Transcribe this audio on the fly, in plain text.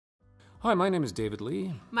Hi, my name is David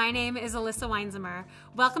Lee. My name is Alyssa Weinzimmer.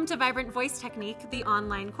 Welcome to Vibrant Voice Technique, the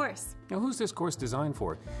online course. Now, who's this course designed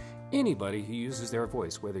for? Anybody who uses their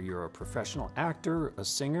voice, whether you're a professional actor, a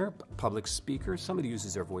singer, public speaker, somebody who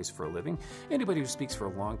uses their voice for a living, anybody who speaks for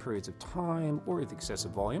long periods of time or with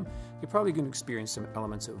excessive volume, you're probably going to experience some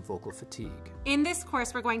elements of vocal fatigue. In this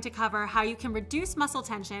course, we're going to cover how you can reduce muscle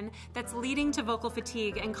tension that's leading to vocal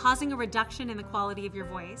fatigue and causing a reduction in the quality of your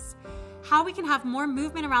voice, how we can have more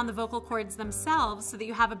movement around the vocal cords themselves so that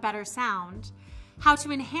you have a better sound, how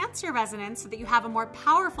to enhance your resonance so that you have a more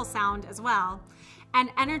powerful sound as well, and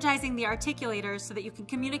energizing the articulators so that you can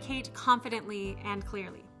communicate confidently and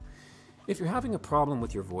clearly. If you're having a problem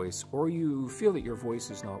with your voice, or you feel that your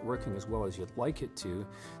voice is not working as well as you'd like it to,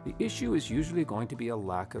 the issue is usually going to be a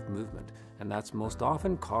lack of movement, and that's most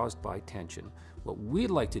often caused by tension. What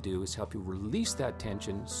we'd like to do is help you release that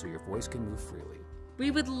tension so your voice can move freely. We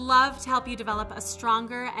would love to help you develop a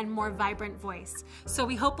stronger and more vibrant voice. So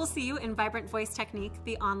we hope we'll see you in Vibrant Voice Technique,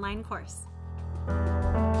 the online course.